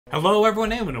Hello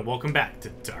everyone and welcome back to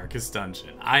Darkest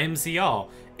Dungeon. I am Ziyal,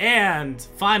 and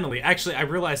finally, actually I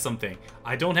realized something.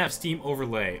 I don't have Steam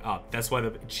Overlay up. That's why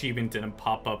the achievement didn't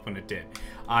pop up when it did.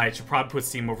 I should probably put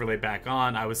Steam Overlay back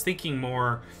on. I was thinking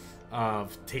more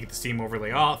of taking the Steam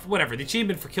Overlay off. Whatever, the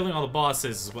achievement for killing all the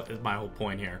bosses is what is my whole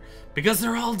point here. Because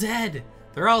they're all dead!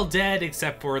 They're all dead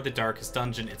except for the Darkest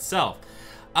Dungeon itself.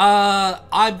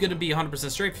 I'm gonna be 100%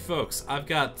 straight for folks. I've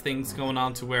got things going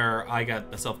on to where I got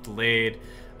myself delayed.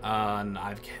 And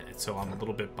so I'm a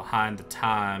little bit behind the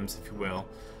times, if you will,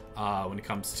 when it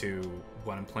comes to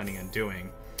what I'm planning on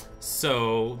doing.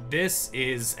 So this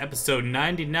is episode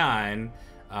 99,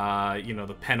 you know,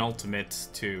 the penultimate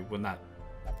to, well, not,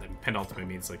 penultimate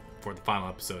means like for the final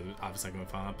episode, obviously not going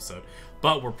to the final episode,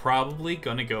 but we're probably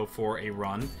going to go for a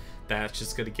run that's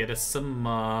just going to get us some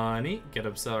money, get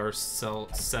ourselves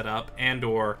set up, and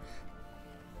or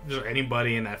is there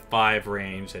anybody in that 5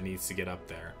 range that needs to get up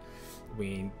there?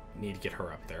 We need to get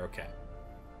her up there. Okay.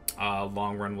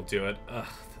 Long run will do it. Ugh,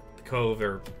 the Cove,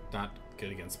 they're not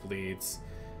good against bleeds.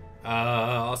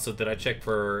 Also, did I check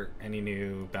for any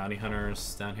new bounty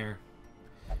hunters down here?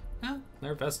 No,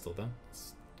 they're Vestal though.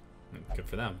 It's good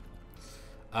for them.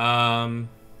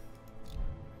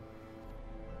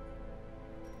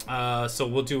 So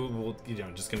we'll you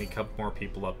know, just gonna need a couple more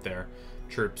people up there,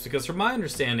 troops, because from my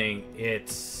understanding,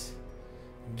 it's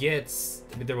gets.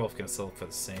 I mean, they're both gonna sell for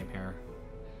the same here.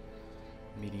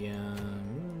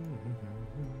 Medium.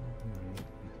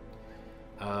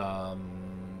 What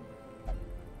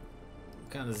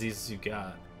kind of diseases you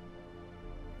got?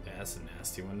 Yeah, that's a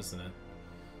nasty one, isn't it?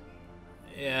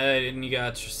 Yeah, and you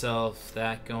got yourself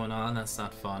that going on. That's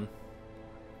not fun.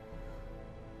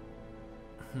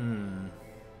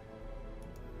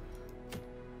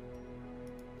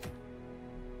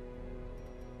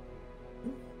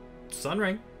 Sun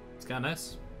ring. It's kind of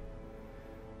nice.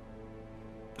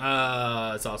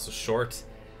 It's also short.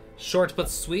 Short but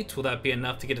sweet. Will that be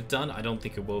enough to get it done? I don't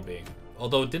think it will be.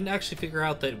 Although it didn't actually figure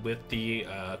out that with the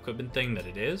equipment thing that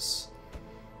it is.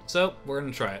 So, we're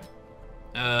gonna try it.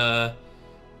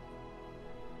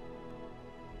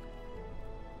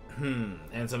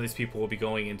 And some of these people will be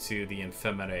going into the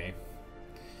Infirmary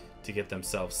to get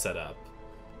themselves set up.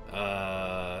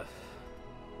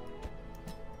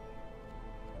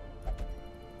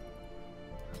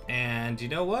 And you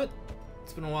know what?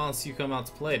 It's been a while since you come out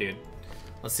to play, dude.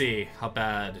 Let's see how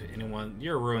bad anyone...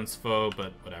 You're a Ruins foe,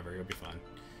 but whatever, you'll be fine.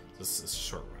 This is a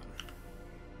short run.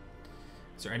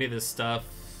 Is there any of this stuff?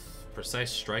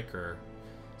 Precise Striker.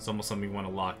 It's almost something you want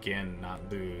to lock in, not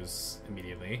lose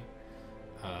immediately.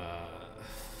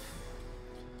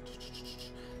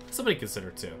 Somebody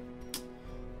consider too.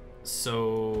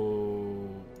 So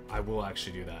I will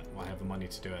actually do that. I have the money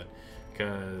to do it.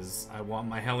 Because I want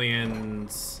my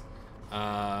Hellions,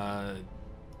 I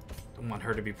want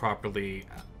her to be properly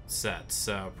set.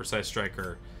 So, Precise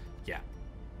Striker, yeah.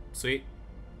 Sweet.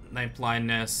 Night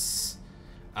Blindness.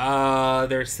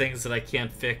 There's things that I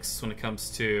can't fix when it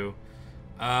comes to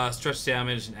stretch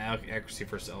damage and accuracy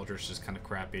versus Eldritch is kind of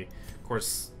crappy. Of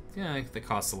course, yeah, that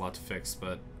costs a lot to fix,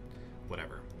 but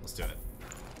whatever. Let's do it.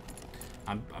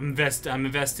 I'm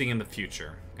investing in the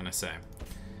future, I'm gonna say.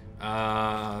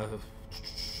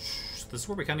 This is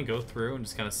where we kind of go through and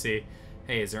just kind of see,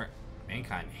 hey, is there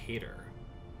Mankind Hater?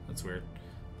 That's weird.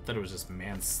 I thought it was just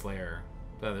Manslayer.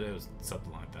 I thought it was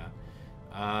something like that.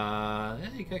 Yeah,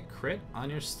 you got crit on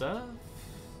your stuff.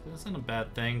 That's not a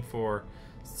bad thing for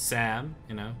Sam,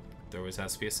 you know. There always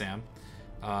has to be a Sam.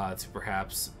 To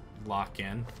perhaps lock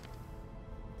in.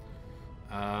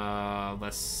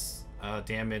 Less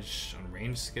damage on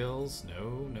range skills.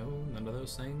 No, none of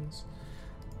those things.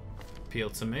 Appeal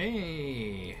to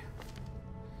me.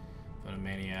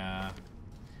 Photomania.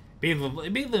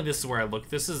 Immediately, this is where I look.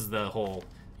 This is the whole.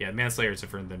 Yeah, Manslayer is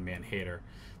different than Man-Hater.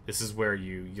 This is where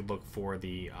you look for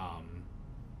the,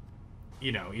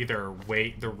 you know, either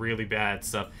wait the really bad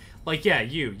stuff. Like, yeah,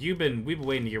 we've been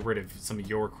waiting to get rid of some of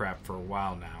your crap for a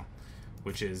while now,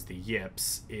 which is the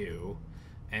yips. Ew.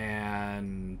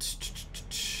 And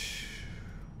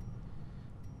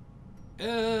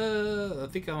I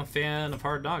think I'm a fan of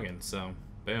Hard Noggin, so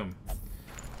boom.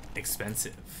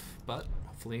 Expensive, but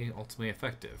hopefully ultimately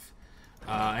effective.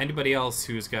 Anybody else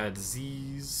who's got a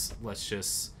disease,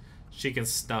 she can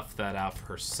snuff that out for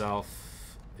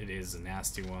herself. It is a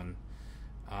nasty one.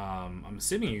 I'm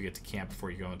assuming you get to camp before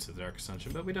you go into the Darkest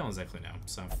Dungeon, but we don't exactly know,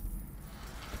 so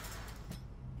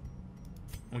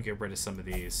we'll get rid of some of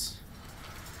these.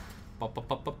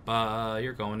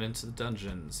 You're going into the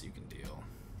dungeons, you can deal.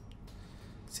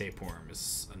 Tapeworm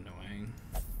is annoying.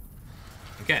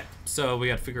 Okay, so we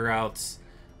gotta figure out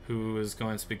who is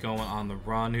going to be going on the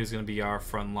run, who's going to be our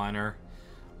frontliner.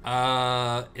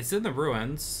 It's in the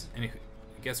ruins, and I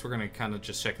guess we're going to kind of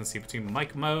just check and see between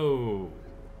Mike Mo.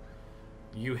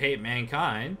 You hate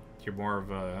mankind. You're more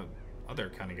of a other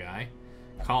kind of guy.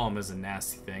 Column is a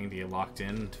nasty thing to get locked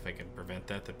in. If I can prevent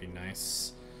that, that'd be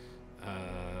nice.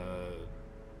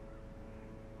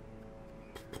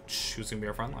 Who's going to be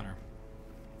our frontliner?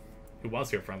 Who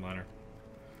was your frontliner?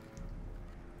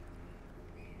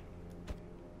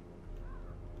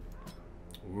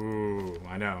 Ooh,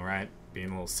 I know, right? Being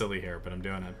a little silly here, but I'm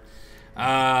doing it.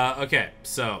 Okay,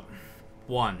 so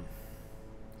 1.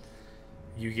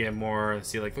 You get more.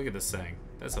 See, like, look at this thing.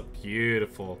 That's a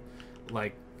beautiful,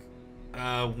 like,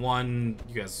 1.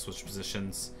 You guys switch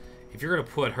positions. If you're gonna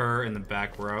put her in the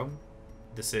back row,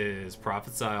 this is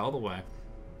Prophet's Eye all the way,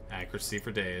 accuracy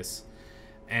for days,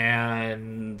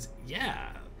 and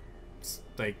yeah, it's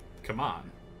like, come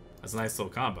on, that's a nice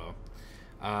little combo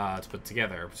to put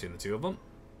together between the two of them.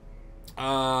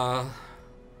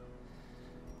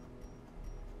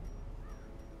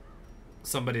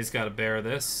 Somebody's got to bear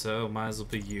this, so might as well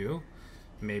be you.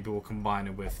 Maybe we'll combine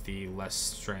it with the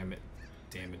less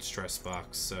damage stress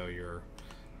box, so you're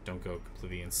don't go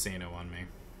completely insano on me.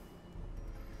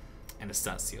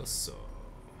 Anastasio,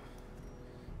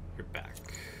 you're back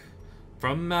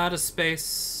from outer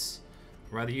space.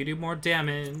 Rather you do more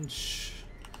damage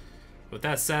with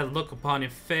that sad look upon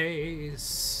your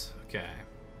face. Okay.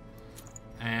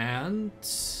 And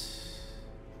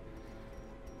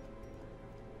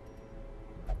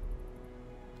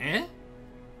I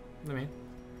mean,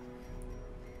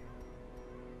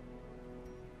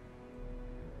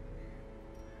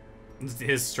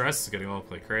 his stress is getting all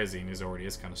play crazy, and he already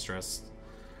is kind of stressed.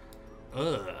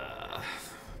 Ugh.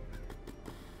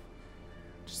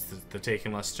 Just the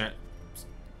taking less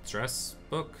stress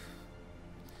book.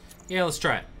 Yeah, let's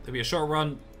try it. There'll be a short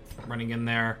run, running in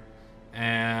there.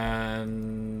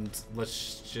 And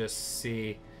let's just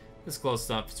see. This close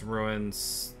enough. It's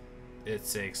ruins.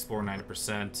 It's a explore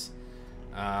 90%.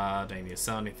 Do I need to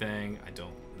sell anything? I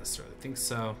don't necessarily think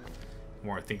so. The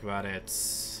more I think about it,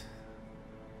 let's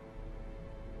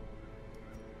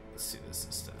do this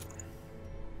instead.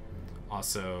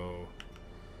 Also,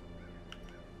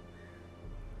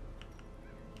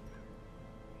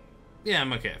 yeah,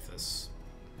 I'm okay with this.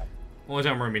 Only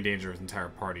time we're gonna be in danger is entire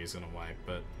party is gonna wipe,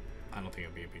 but I don't think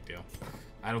it'll be a big deal.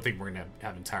 I don't think we're gonna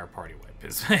have entire party wipe,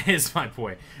 is my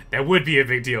point. That would be a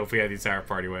big deal if we had the entire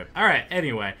party wipe. Alright,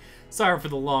 anyway. Sorry for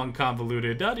the long,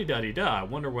 convoluted da-di-da-di-da. I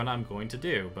wonder what I'm going to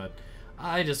do, but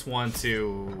I just want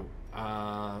to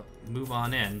move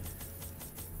on in.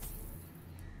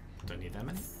 Don't need that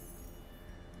many.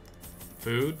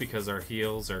 Food, because our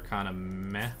heals are kind of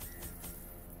meh.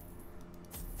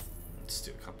 Let's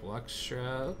do a couple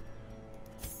extra.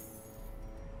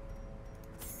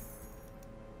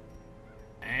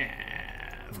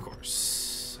 And of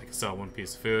course, I can sell 1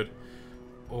 piece of food,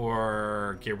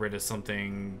 or get rid of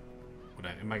something.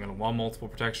 Am I gonna want multiple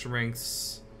protection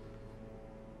rings?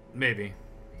 Maybe.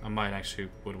 I might actually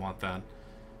would want that.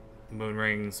 Moon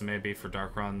rings, maybe for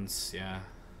dark runs. Yeah.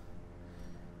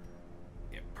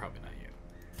 Yeah, probably not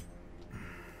you.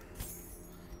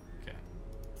 Okay.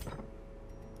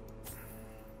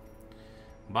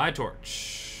 Buy a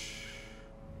torch,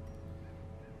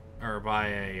 or buy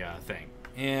a thing.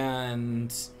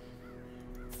 And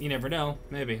you never know,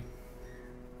 maybe.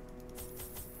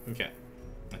 Okay.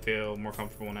 I feel more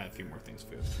comfortable when I have a few more things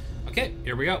food. Okay,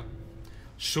 here we go.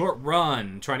 Short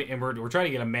run. We're trying to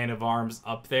get a Man of Arms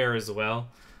up there as well.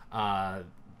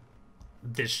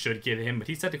 This should get him, but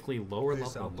he's technically lower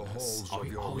level than us. Oh,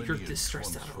 you're this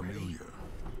stressed out already.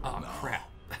 Oh, crap.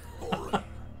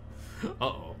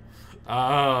 Uh-oh.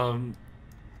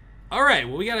 Alright,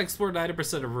 well, we gotta explore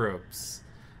 90% of rooms.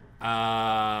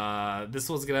 This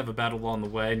one's gonna have a battle on the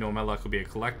way. No, my luck will be a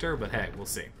collector, but hey, we'll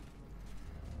see.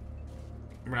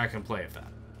 We're not gonna play at that.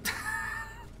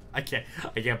 I can't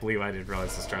believe I didn't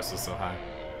realize the stress was so high.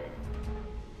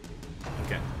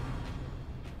 Okay.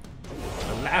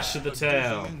 The lash of the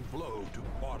tail. Blow to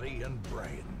body and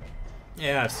brain.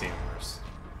 Yeah, I've seen worse.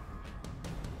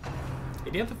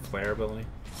 Hey, do you have the flare ability?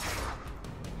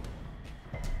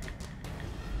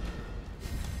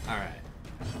 Alright.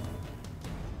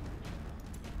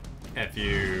 F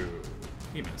you.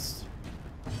 He missed.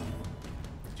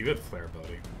 You have the flare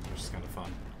ability, which is kind of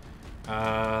fun.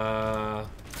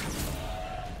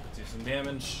 Do some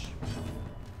damage.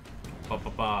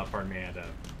 Pardon me, I had to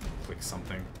click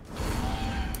something.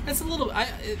 It's a little.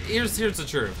 Here's the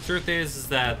truth. Truth is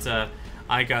that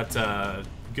I got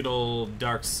good old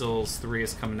Dark Souls 3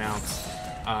 is coming out.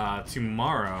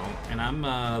 tomorrow, and I'm,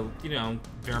 you know,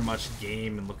 very much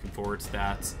game and looking forward to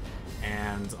that,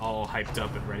 and all hyped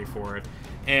up and ready for it.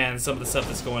 And some of the stuff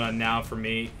that's going on now for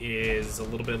me is a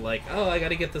little bit like, oh, I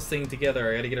gotta get this thing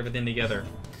together, I gotta get everything together.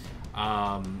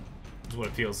 Is what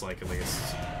it feels like, at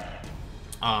least,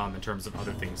 in terms of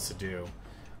other things to do.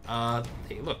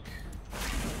 Hey, look.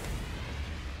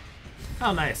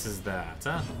 How nice is that,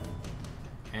 huh?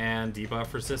 And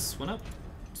debuff resist went up.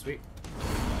 Sweet.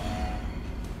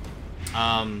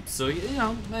 So, you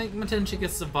know, my attention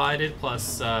gets divided,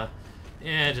 plus,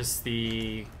 yeah, just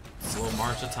the slow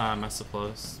march of time, I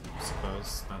suppose.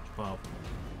 Well,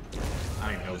 I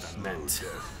don't even know what that meant.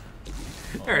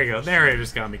 There we go,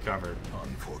 narrator's got me covered.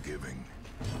 Unforgiving.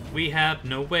 We have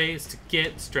no ways to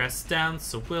get stressed down,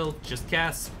 so we'll just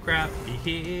cast some crappy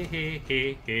heals.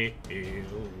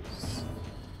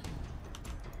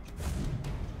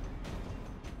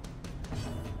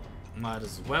 Might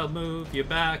as well move you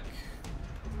back.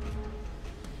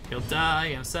 He'll die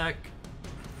in a sec.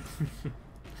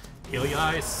 Heal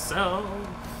yourself.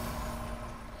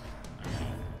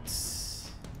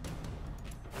 Alright.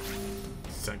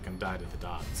 Not gonna die to the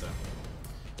dot, so.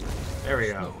 There we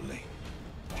go. Slowly,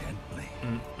 gently.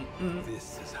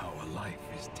 This is how a life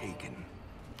is taken.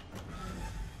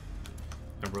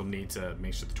 And we'll need to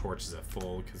make sure the torch is at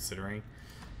full, considering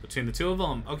between the two of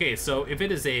them. Okay, so if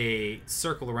it is a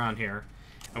circle around here,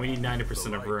 and we need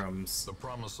 90% of rooms, The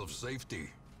promise of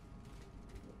safety.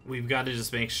 we've got to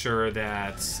just make sure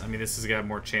that, I mean, this has got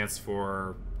more chance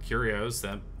for curios.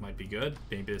 That might be good.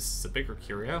 Maybe this is a bigger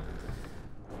curio.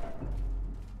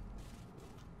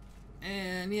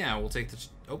 And yeah, we'll take the...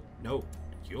 Oh, no.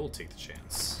 You'll take the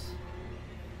chance.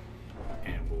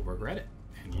 And we'll regret it.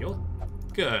 And you'll...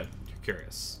 Good. You're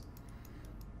curious.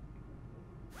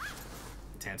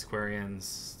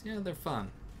 Tantiquarians, yeah, they're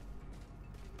fun.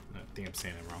 I think I'm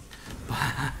saying it wrong.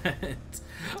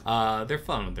 But they're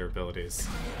fun with their abilities.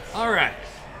 Alright.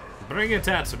 Bring it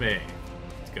to me.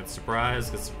 Good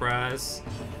surprise, good surprise.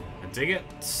 I dig it.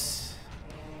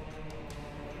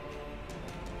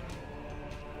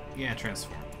 Yeah,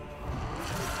 transform.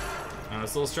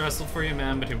 It's a little stressful for you,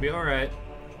 man, but he'll be alright.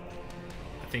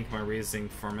 I think my reasoning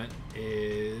from it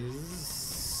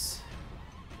is...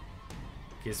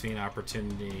 gives me an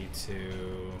opportunity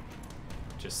to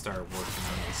just start working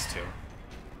on these two.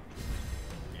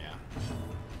 Yeah.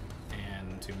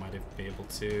 And we might be able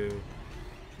to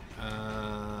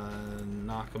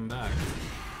knock them back.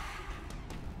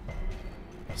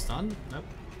 Stun? Nope.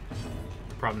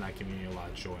 I'm probably not giving you a lot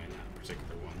of joy in that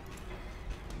particular one.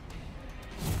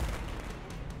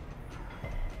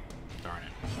 Darn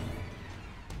it.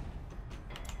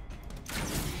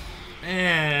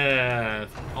 And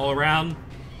all around,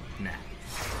 nah,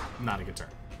 not a good turn.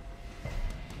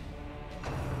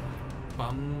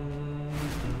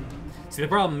 See, the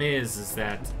problem is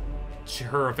that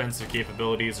her offensive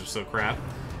capabilities are so crap,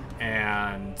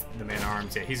 and the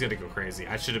man-at-arms, yeah, he's gonna go crazy.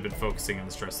 I should have been focusing on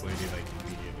the stress lady like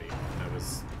immediately. That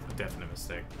was a definite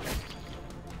mistake.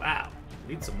 Wow,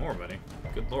 need some more, buddy.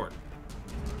 Good lord.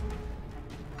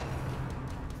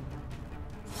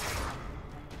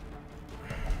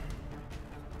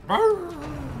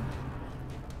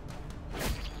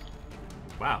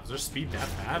 Wow, is their speed that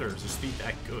bad, or is their speed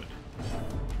that good?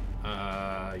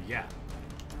 Yeah.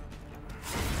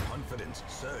 Confidence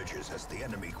surges as the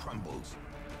enemy crumbles.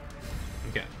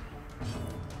 Okay.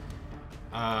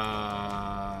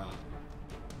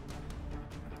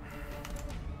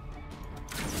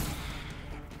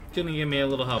 Gonna give me a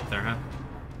little help there, huh?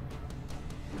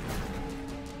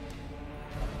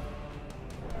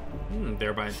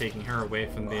 Thereby taking her away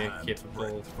from the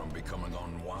capable from becoming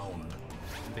unwound.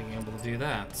 being able to do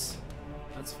that.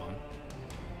 That's fun.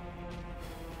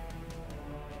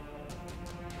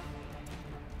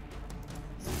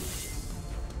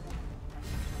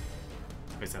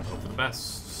 I just have to hope for the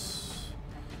best.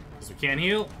 Because we can't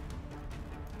heal.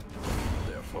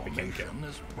 Their But we can kill. formation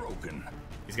is broken.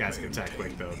 These guys can attack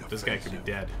quick though. This guy could be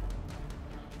dead.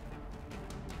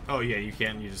 Oh yeah, you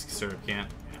can't. You just sort of can't.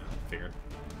 Yeah, figured.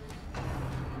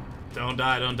 Don't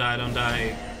die, don't die, don't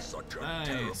die. Such a Nice.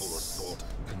 terrible assault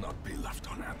cannot be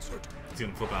left unanswered. He's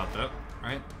gonna flip out though,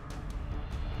 right?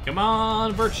 Come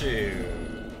on, virtue.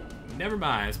 Never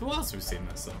mind. But what else have we seen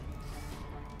this though?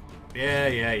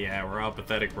 Yeah. We're all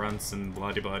pathetic runts and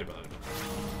bloody. Okay.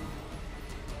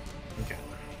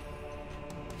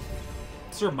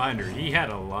 Just a reminder, he had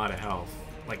a lot of health.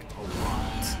 Like, a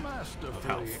lot of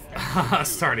health.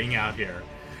 Starting out here.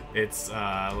 It's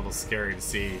a little scary to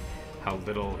see how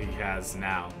little he has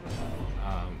now.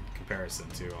 In comparison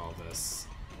to all this.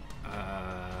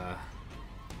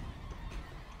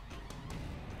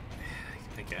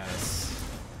 I guess.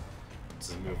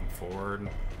 Just moving forward.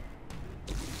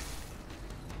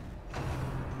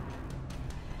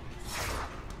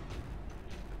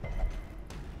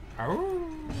 Oh.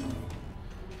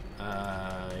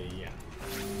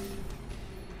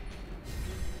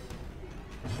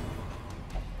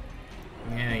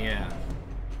 Yeah. Yeah.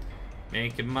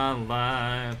 Making my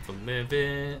life a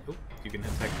living. Oh, you can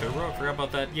attack the rope. Forgot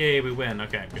about that. Yay, we win.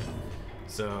 Okay, good.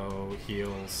 So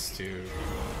heals to.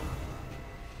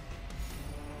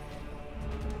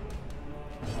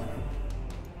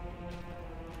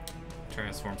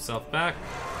 Transform self back.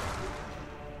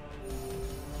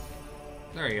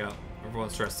 There you go.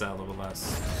 Everyone's stressed out a little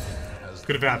less.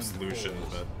 Could have absolution,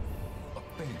 but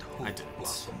I didn't.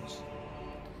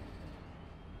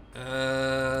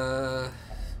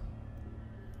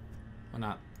 Why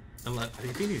not? I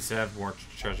think he needs to have more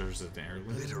treasures in there.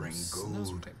 Glittering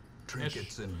gold,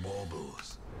 trinkets and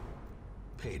baubles,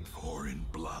 paid for in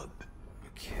blood.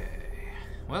 Okay.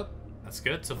 Well, that's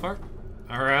good so far.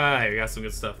 All right, we got some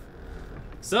good stuff.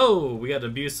 So we got an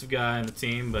abusive guy on the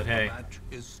team, but hey,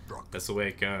 that's the way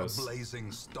it goes. A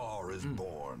blazing star is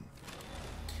born.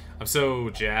 I'm so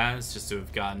jazzed just to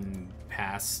have gotten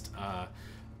past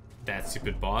that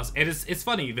stupid boss. And it's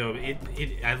funny though.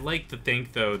 I like to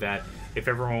think though that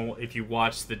if you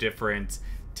watch the different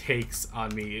takes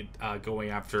on me going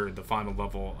after the final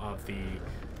level of the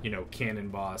canon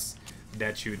boss,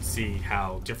 that you would see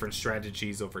how different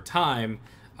strategies over time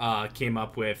came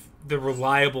up with the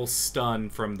reliable stun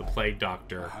from the Plague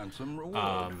Doctor.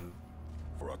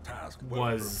 For a task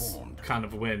well was performed. kind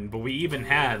of a win, but we even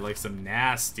had like some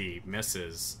nasty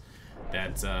misses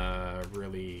that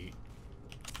really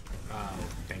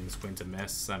things went to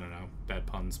miss. I don't know, bad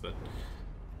puns, but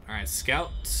all right, scout.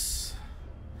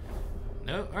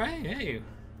 No, all right, hey,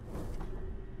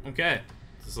 okay,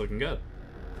 this is looking good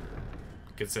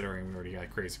considering we already got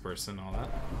crazy person and all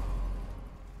that.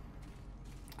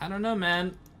 I don't know,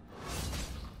 man.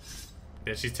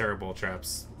 Yeah, she's terrible at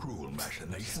traps. Cruel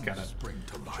machinations Just kinda spring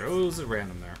to life chose at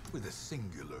random there. with a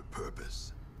singular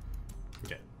purpose.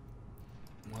 Okay.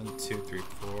 1, 2, 3,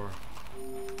 4.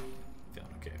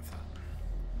 Feeling okay with that.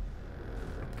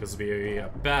 Because it'll be a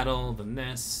battle than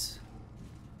this.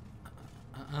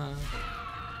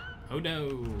 Oh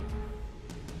no.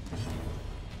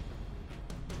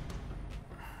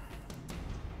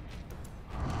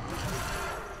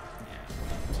 Yeah,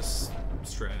 just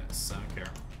stress. I don't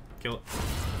care. Kill it.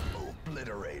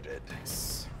 Obliterated.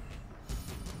 Nice.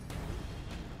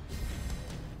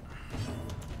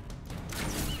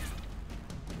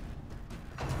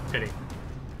 Pity.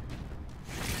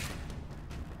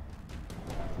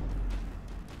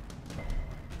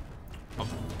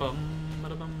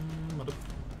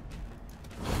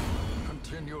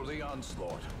 Continue the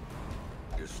onslaught.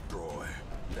 Destroy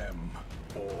them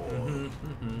all.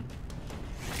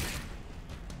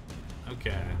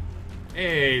 Okay.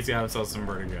 Hey, he's got himself some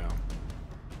vertigo.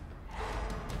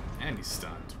 And he's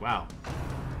stunned. Wow.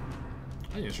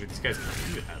 I'm not sure these guys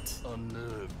can do that.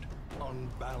 Unnerved,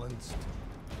 unbalanced.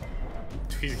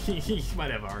 He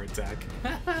might have a heart attack.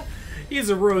 He's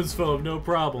a rose phobe, no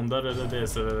problem. Da da da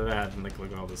this, da da da that. And like,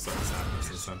 look at all this stuff that's happening.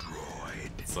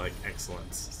 Destroyed. It's like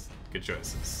excellence. Good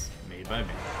choices. Made by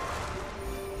me.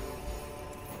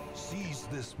 Seize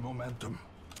this momentum.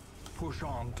 Push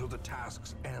on to the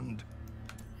task's end.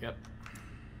 Yep.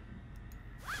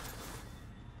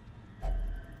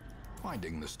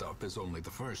 Finding the stuff is only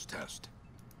the first test.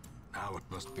 Now it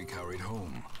must be carried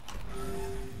home.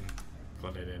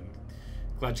 Glad I didn't.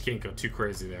 Glad you can't go too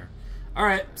crazy there.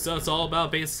 Alright, so it's all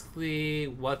about basically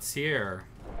what's here.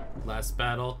 Last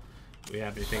battle. We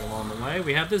have anything along the way?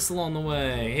 We have this along the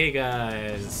way. Hey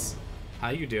guys. How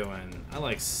you doing? I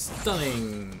like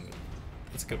stunning.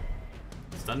 Let's go.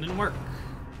 Stun didn't work.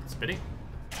 Spitting.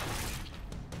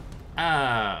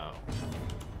 Oh.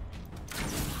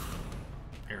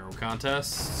 Arrow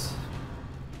contest.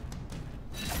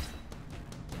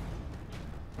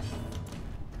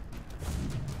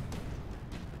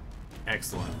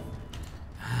 Excellent.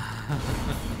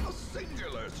 A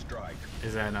singular strike.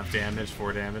 Is that enough damage?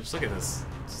 4 damage. Look at this.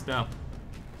 Just no.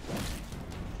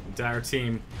 Entire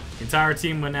team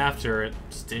went after it.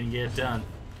 Just didn't get it done.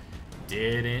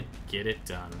 Didn't get it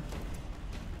done.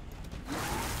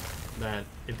 That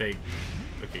if they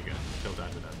okay, good. They'll die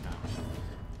to that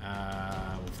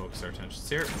now. We'll focus our attentions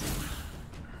here.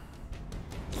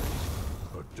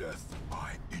 A death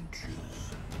by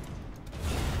inches.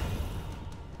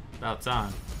 About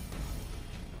time.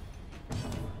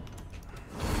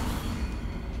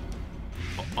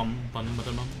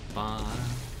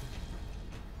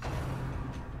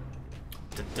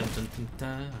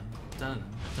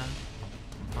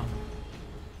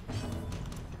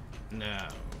 No.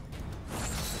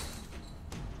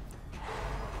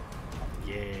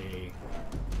 Yay.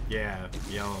 Yeah,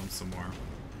 yell him some more.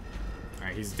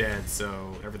 Alright, he's dead,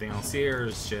 so everything else here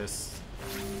is just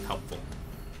helpful.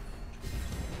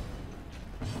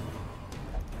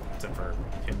 Except for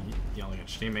him yelling at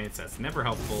your teammates, that's never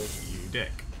helpful, you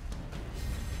dick.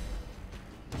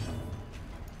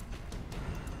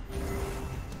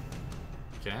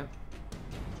 Okay.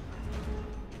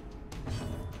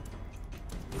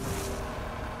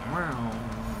 Wow.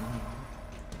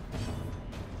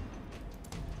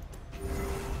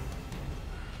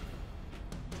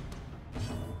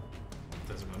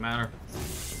 Doesn't really matter.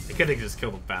 I could have just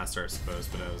killed him faster, I suppose,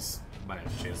 but might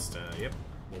have just, yep,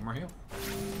 one more heal.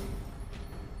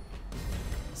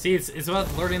 See, it's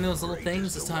about learning those little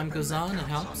things as time goes on. It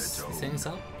helps. These things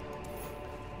help.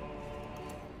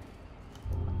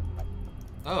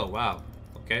 Oh, wow.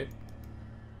 Okay.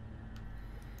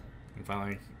 And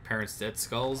finally, parents' dead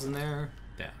skulls in there.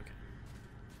 Yeah, okay.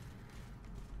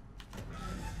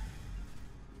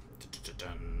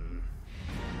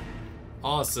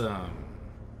 Awesome.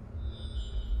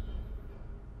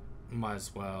 Might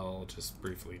as well just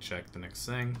briefly check the next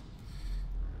thing.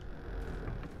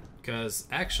 Because,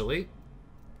 actually, it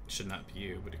should not be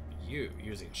you, but it would be you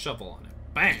using a shovel on it.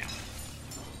 BAM!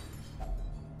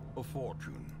 A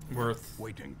fortune. Worth.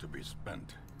 Waiting to be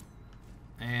spent.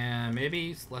 And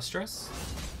maybe less stress?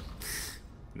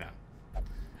 No.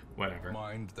 Whatever.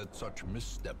 Mind that such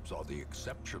missteps are the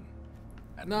exception.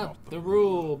 And Not the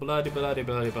rule. Bloody, bloody,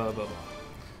 bloody, blah, blah, blah.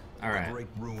 Alright. The great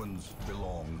ruins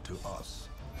belong to us.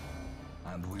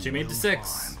 And we She made it to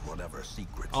 6. find whatever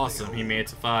secrets Awesome. He made it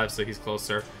to 5, so he's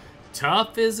closer.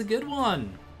 Tough is a good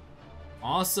one.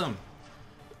 Awesome.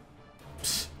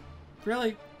 Psst.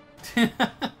 Really?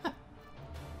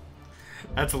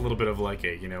 That's a little bit of like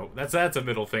a, you know, that's a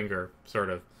middle finger sort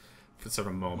of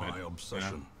moment. My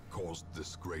obsession caused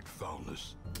this great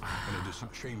foulness, and it is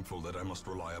shameful that I must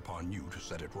rely upon you to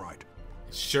set it right.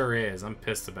 It sure is. I'm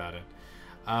pissed about it.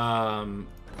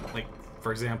 Like,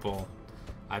 for example,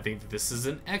 I think that this is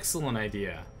an excellent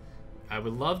idea. I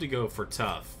would love to go for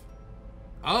tough.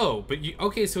 Oh, but you,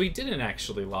 okay, so he didn't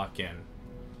actually lock in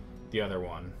the other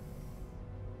one.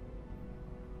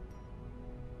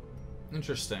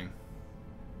 Interesting.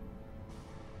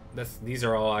 These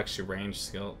are all actually range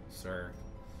skills or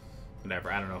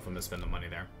whatever. I don't know if I'm gonna spend the money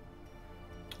there.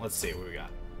 Let's see what we got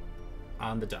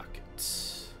on the docket.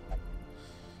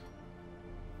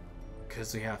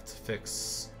 Because we have to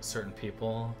fix certain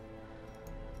people.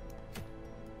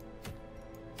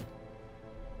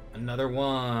 Another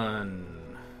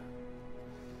one.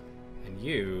 And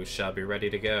you shall be ready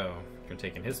to go. You're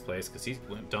taking his place because he's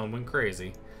went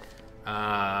crazy.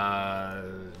 Yeah,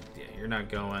 you're not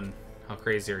going. How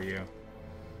crazy are you?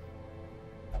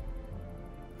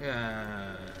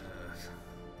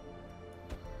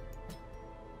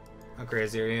 How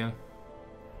crazy are you?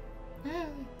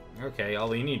 Okay,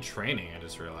 although you need training, I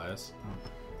just realized.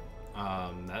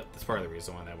 That's part of the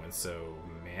reason why that went so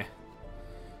meh.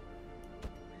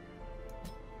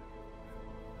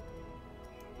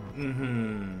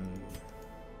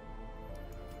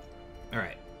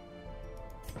 Alright.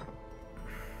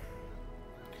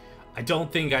 I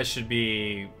don't think I should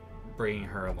be bringing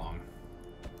her along.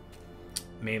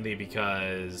 Mainly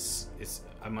because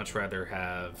I'd much rather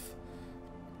have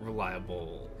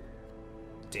reliable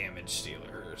damage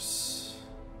dealers.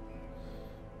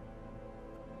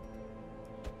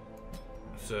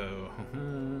 So,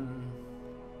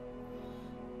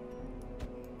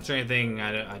 is there anything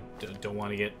I don't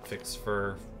want to get fixed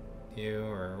for you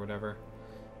or whatever?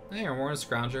 Hey, you're more a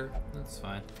scrounger. That's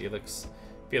fine. Felix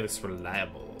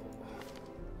reliable.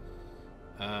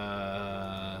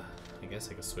 I guess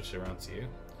I could switch it around to you.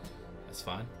 That's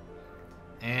fine.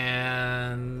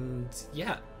 And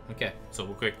yeah, okay. So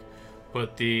we'll quick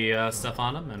put the stuff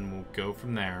on him, and we'll go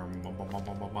from there.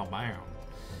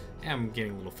 I'm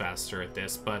getting a little faster at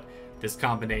this, but this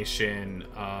combination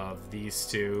of these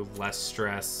two, less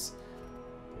stress,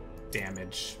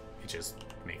 damage, it just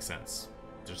makes sense.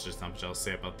 There's just not much else to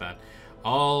say about that.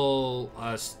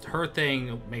 Her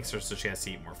thing makes her so she has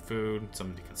to eat more food,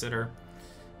 something to consider.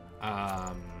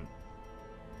 Her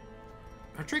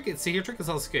trinket, see, her trinket's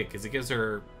also good because it gives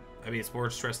her, I mean, it's more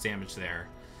stress damage there.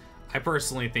 I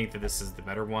personally think that this is the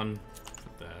better one,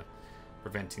 the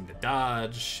preventing the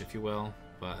dodge, if you will,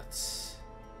 but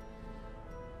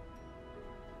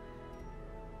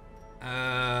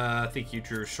I think you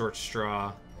drew short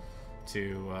straw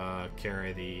to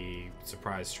carry the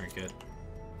surprise trinket.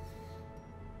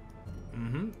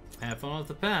 Have fun with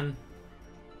the pen.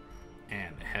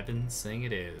 And heaven sing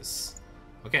it is.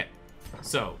 Okay,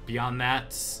 so beyond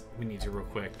that, we need to real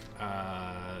quick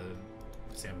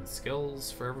examine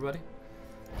skills for everybody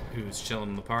who's chilling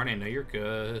in the party. I know you're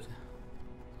good.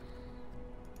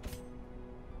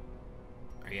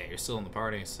 Oh, yeah, you're still in the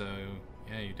party, so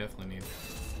yeah, you definitely need.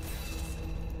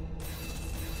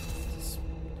 Just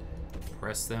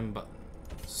press them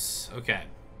buttons. Okay,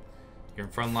 you're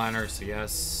in frontliner, so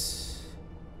yes.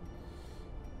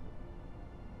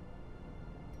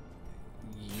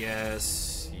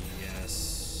 Yes,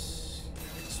 yes,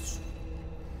 yes.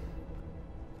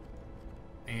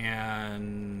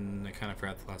 And I kind of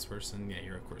forgot the last person. Yeah,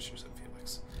 you're of course yourself,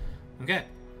 Felix. Okay.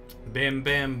 Bam,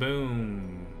 bam,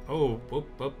 boom. Oh, whoop,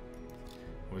 whoop.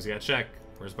 Always gotta check.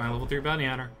 Where's my level 3 bounty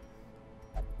hunter?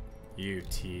 You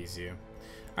tease you.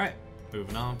 Alright,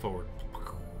 moving on forward.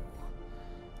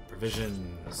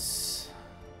 Provisions.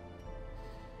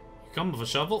 You come with a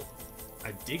shovel?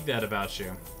 I dig that about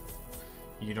you.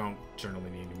 You don't generally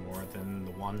need more than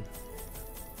the one.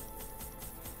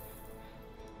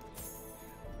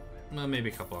 Well, maybe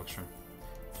a couple extra.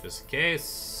 Just in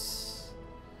case.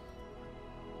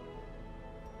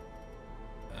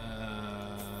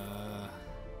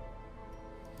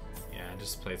 Yeah, I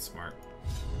just played smart.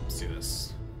 Let's do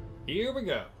this. Here we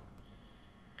go.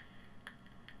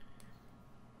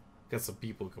 Got some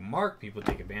people who can mark. People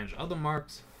take advantage of other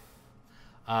marks.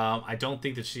 I don't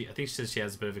think that she. I think she says she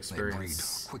has a bit of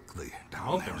experience. They breed quickly I'm down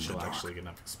hoping there in the she'll dark. actually get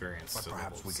enough experience. But to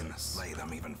perhaps level we can 6. slay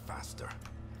them even faster.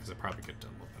 Because I probably could have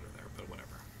done a little better there, but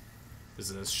whatever. This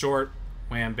is a short,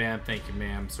 wham bam, thank you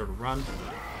ma'am sort of run.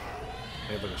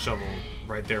 They have like a shovel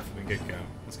right there from the get-go.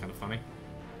 That's kind of funny.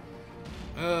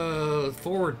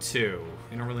 Forward 2.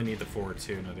 We don't really need the forward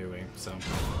 2, no do we? So.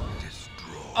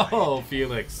 Destroy. Oh,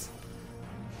 Felix.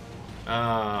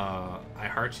 I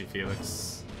heart you,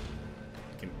 Felix.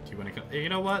 Do you want to come? You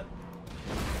know what?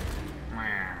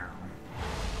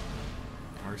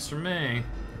 Works for me.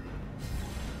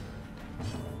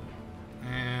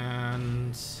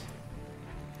 And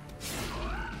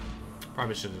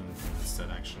probably should have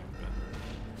instead, actually. But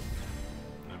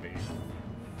that'd be.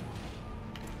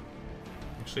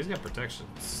 Actually, he's got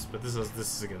protections, but this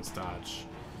is against dodge.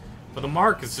 But the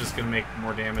mark is just gonna make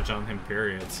more damage on him,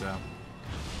 period. So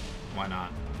why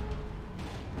not?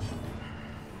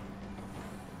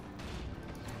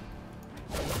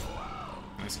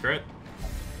 Nice crit.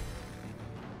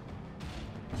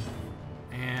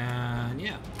 And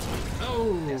yeah.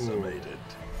 Oh. Decimated.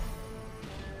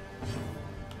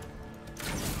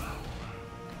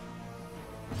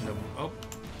 No. Oh.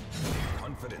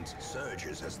 Confidence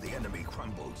surges as the enemy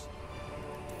crumbles.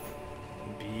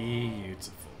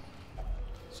 Beautiful.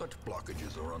 Such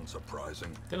blockages are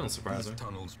unsurprising. They don't surprise These me.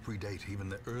 tunnels predate even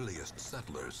the earliest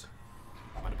settlers.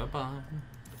 Ba-da-ba-ba.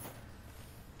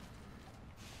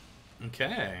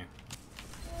 Okay.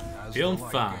 As Feeling the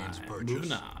light fine. gains purchase,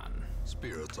 Moving on.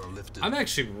 spirits are lifted. I'm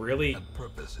actually really and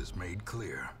purpose is made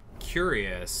clear.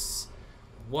 curious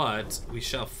what we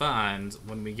shall find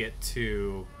when we get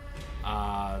to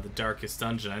the darkest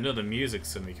dungeon. I know the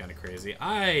music's gonna be kind of crazy.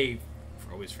 I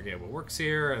always forget what works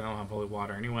here. I don't have holy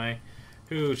water anyway.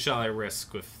 Who shall I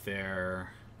risk with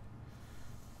their...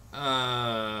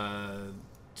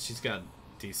 she's got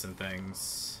decent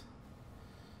things.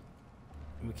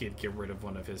 We could get rid of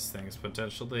one of his things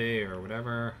potentially, or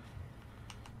whatever.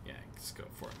 Yeah, just go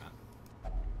for it, man.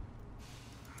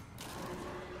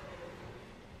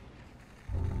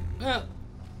 Well,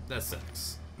 that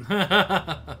sucks.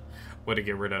 What to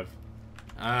get rid of?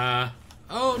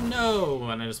 Oh no!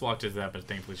 And I just walked into that, but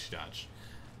thankfully she dodged.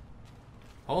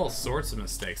 All sorts of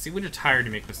mistakes. See, when you're tired,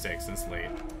 you make mistakes, and it's late.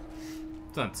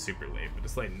 It's not super late, but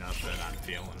it's late enough that I'm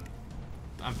feeling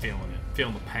it.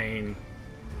 Feeling the pain.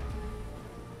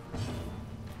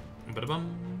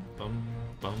 Ba-da-bum, bum,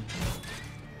 bum.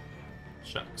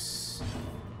 Shucks.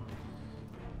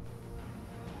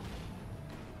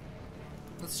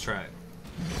 Let's try it.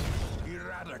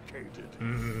 Eradicated.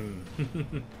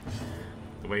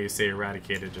 The way you say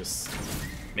eradicated just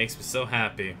makes me so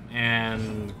happy.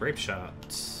 And grape shot.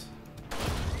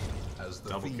 As the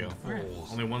Double fiend kill.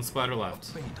 falls, Only one spider a left.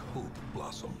 faint hope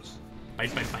blossoms.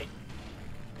 Bite, bite, bite.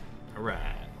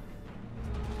 Alright.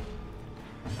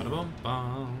 Ba-da-bum,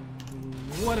 bum.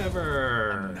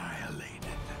 Whatever. Annihilated.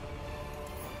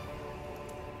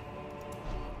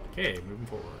 Okay, moving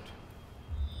forward.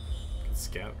 Good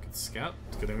scout, good scout.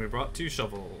 It's good thing we brought 2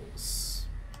 shovels.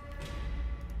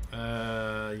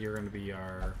 You're gonna be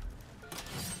our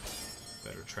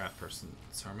better trap person.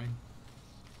 Disarming.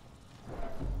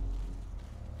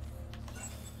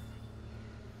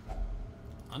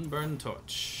 Unburned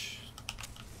torch.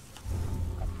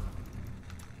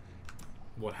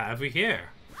 What have we here?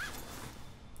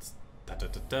 da,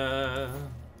 da, da.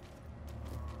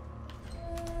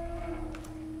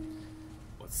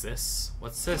 What's this?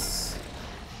 What's this?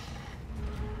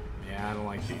 Yeah, I don't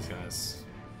like these guys.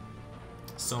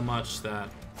 So much that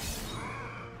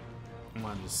I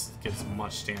want to just get as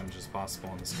much damage as possible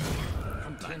on this guy.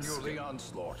 Continue the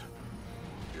onslaught.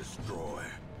 Destroy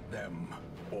them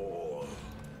all.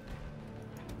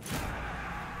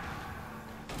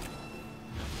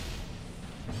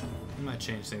 I might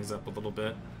change things up a little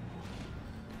bit.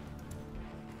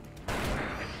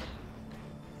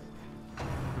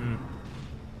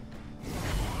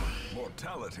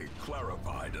 Mortality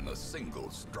clarified in a single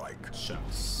strike.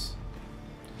 Shucks.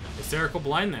 Hysterical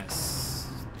blindness.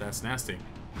 That's nasty.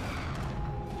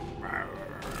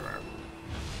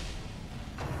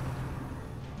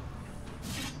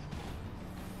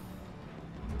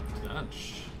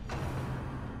 Dodge.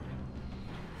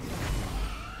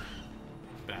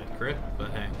 Bad crit,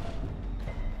 but hey.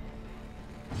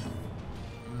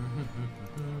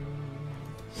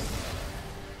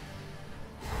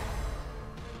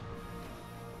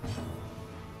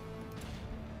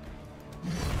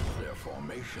 Their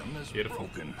formation is Beautiful.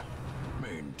 broken.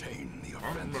 Maintain the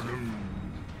offensive.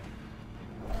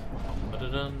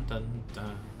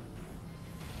 Ba-da-dun-dun-dun.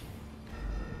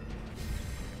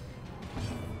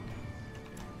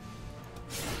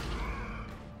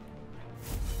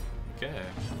 Okay.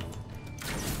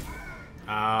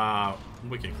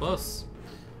 Wicked close.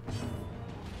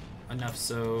 Enough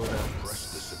so that...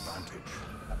 Press disadvantage.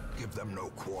 Give them no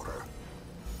quarter.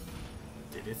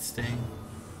 Did it sting?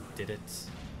 Did it?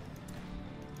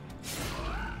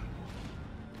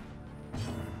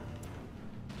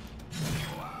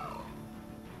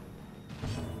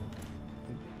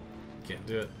 Can't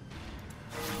do it.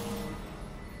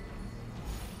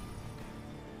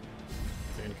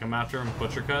 They're gonna come after him,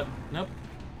 butcher cut? Nope.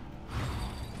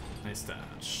 Nice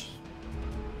dodge.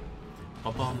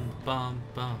 Bum bum bum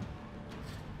bum.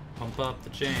 Pump up the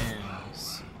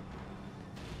jams.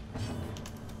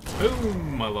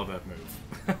 Boom! I love that move.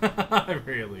 I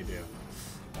really do.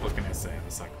 What can I say? I'm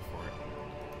a sucker for it.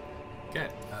 Okay.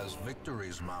 As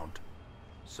victories mount,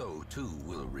 so too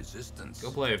will resistance.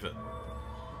 Go play with it.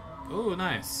 Oh,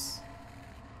 nice.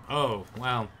 Oh,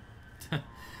 wow.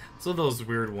 It's one of those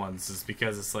weird ones, is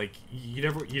because it's like you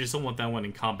just don't want that one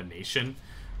in combination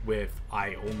with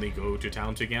I only go to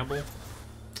town to gamble.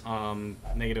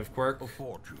 Negative quirk. A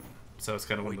fortune. So it's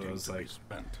kind of one of those like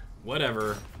spent.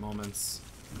 whatever moments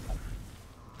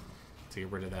to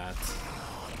get rid of that.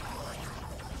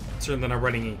 Certainly not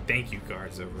running any thank you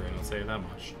cards over it, I'll tell you that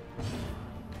much.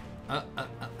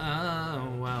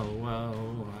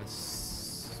 Whoa.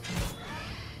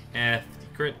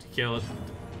 Crit to kill it.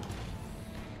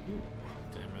 Ooh,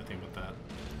 didn't really think about that.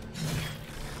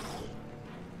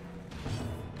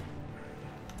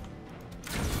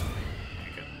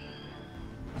 Okay.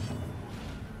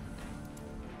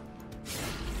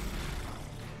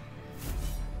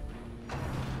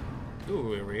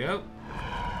 Ooh, here we go.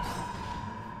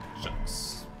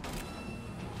 Shucks.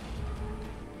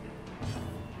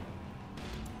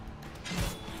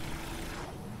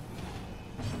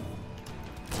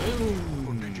 Boom.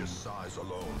 Prodigious size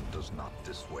alone does not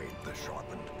dissuade the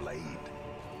sharpened blade.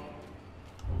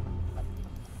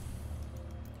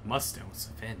 Must know what's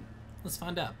within. Let's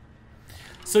find out.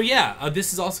 So yeah,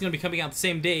 this is also going to be coming out the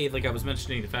same day, like I was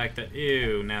mentioning the fact that,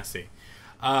 ew, nasty.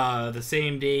 The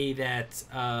same day that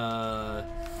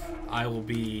I will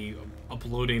be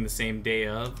uploading the same day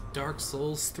of Dark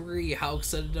Souls 3. How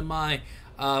excited am I?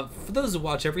 For those who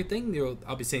watch everything,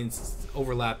 I'll be saying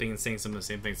overlapping and saying some of the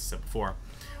same things I said before.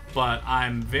 But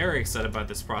I'm very excited about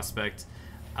this prospect,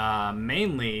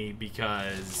 mainly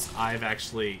because I've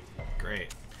actually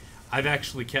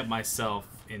kept myself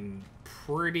in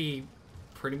pretty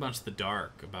much the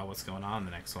dark about what's going on in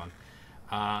the next one,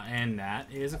 and that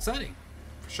is exciting,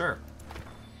 for sure.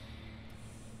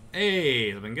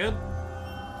 Hey, that been good?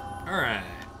 Alright,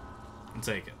 I'll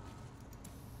take it.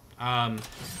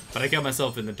 But I kept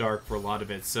myself in the dark for a lot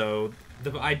of it, so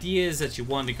the idea is that you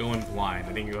want to go in blind.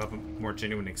 I think you have a more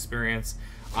genuine experience.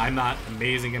 I'm not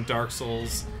amazing in Dark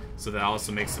Souls, so that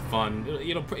also makes it fun.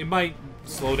 You know, it might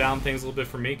slow down things a little bit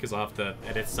for me, because I'll have to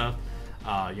edit stuff.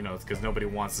 You know, it's because nobody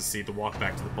wants to see the walk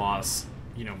back to the boss,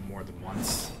 you know, more than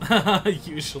once,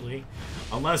 usually.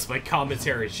 Unless my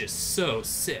commentary is just so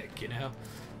sick, you know?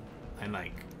 And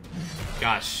like,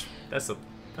 gosh, that's a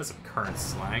current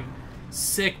slang.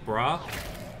 Sick, brah.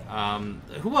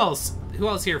 Who else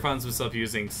here finds himself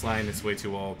using slang that's way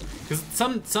too old? Because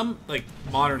some like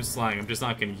modern slang I'm just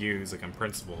not gonna use like on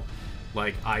principle.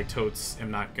 Like I totes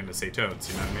am not gonna say totes,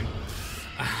 you know what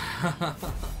I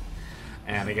mean?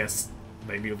 And I guess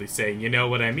immediately say, you know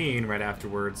what I mean, right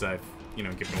afterwards I've, you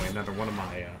know, given away another one of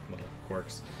my little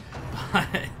quirks. But,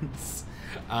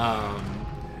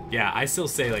 yeah, I still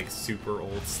say, like, super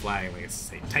old slang. Like, I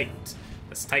say tight.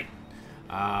 That's tight.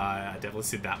 I definitely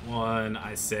see that one.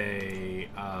 I say,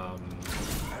 A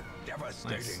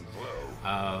devastating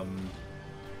blow.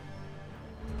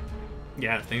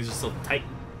 yeah, things are still tight.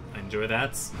 I enjoy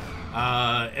that.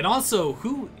 And also,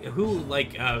 who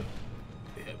like,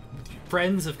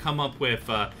 friends have come up with,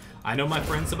 I know my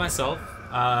friends and myself,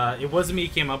 it wasn't me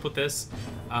who came up with this.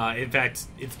 In fact,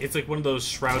 it's like one of those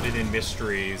shrouded in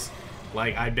mysteries.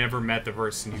 Like, I've never met the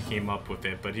person who came up with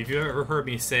it, but if you ever heard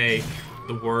me say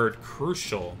the word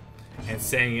crucial and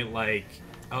saying it like,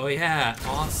 oh yeah,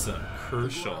 awesome,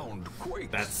 crucial,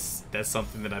 that's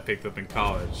something that I picked up in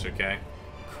college, okay?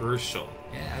 Crucial.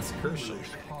 Yeah, it's crucial.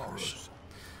 Crucial.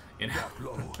 You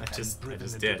know, I just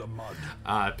did.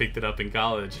 I picked it up in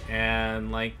college,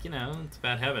 and, like, you know, it's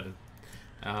about heaven.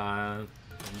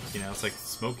 You know, it's like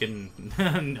smoking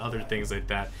and other things like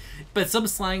that. But some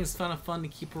slang is kind of fun to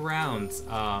keep around,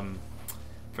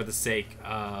 for the sake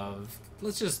of,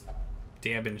 let's just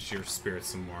dampen your spirit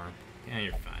some more. Yeah,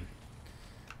 you're fine.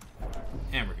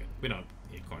 And we're good. We don't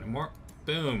need to go anymore.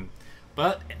 Boom.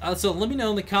 But, so let me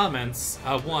know in the comments,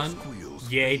 one,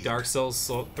 yay, Dark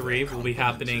Souls 3 will be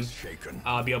happening.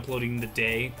 I'll be uploading the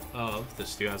day of,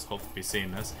 this you guys hopefully be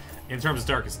seeing this. In terms of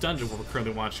Darkest Dungeon, what we're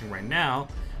currently watching right now,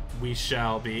 we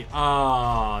shall be,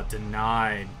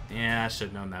 denied. Yeah, I should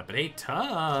have known that. But hey,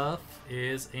 Tough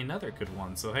is another good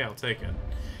one, so hey, I'll take it.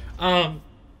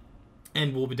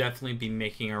 And we'll definitely be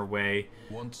making our way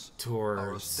towards...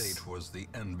 Our estate was the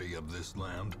envy of this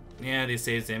land. Yeah, the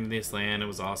estate is the envy of this land. It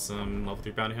was awesome. Level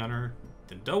 3 bounty hunter.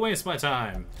 Then don't waste my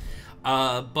time.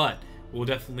 But we'll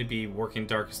definitely be working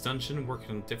Darkest Dungeon,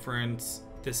 working on different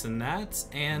this and that,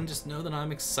 and just know that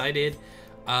I'm excited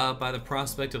by the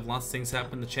prospect of lots of things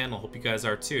happening on the channel. Hope you guys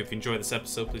are too. If you enjoyed this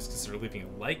episode, please consider leaving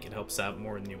a like. It helps out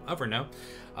more than you ever know.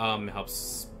 It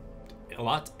helps a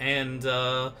lot. And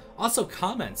also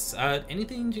comments.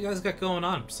 Anything you guys got going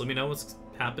on, just let me know what's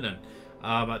happening.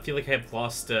 I feel like I've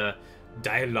lost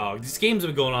dialogue. These games have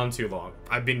been going on too long.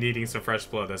 I've been needing some fresh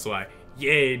blood, that's why.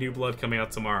 Yay, new blood coming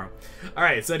out tomorrow.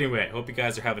 Alright, so anyway, hope you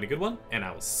guys are having a good one, and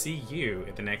I will see you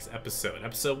in the next episode.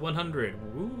 Episode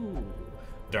 100. Woo!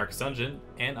 Darkest Dungeon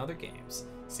and other games.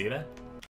 See you then.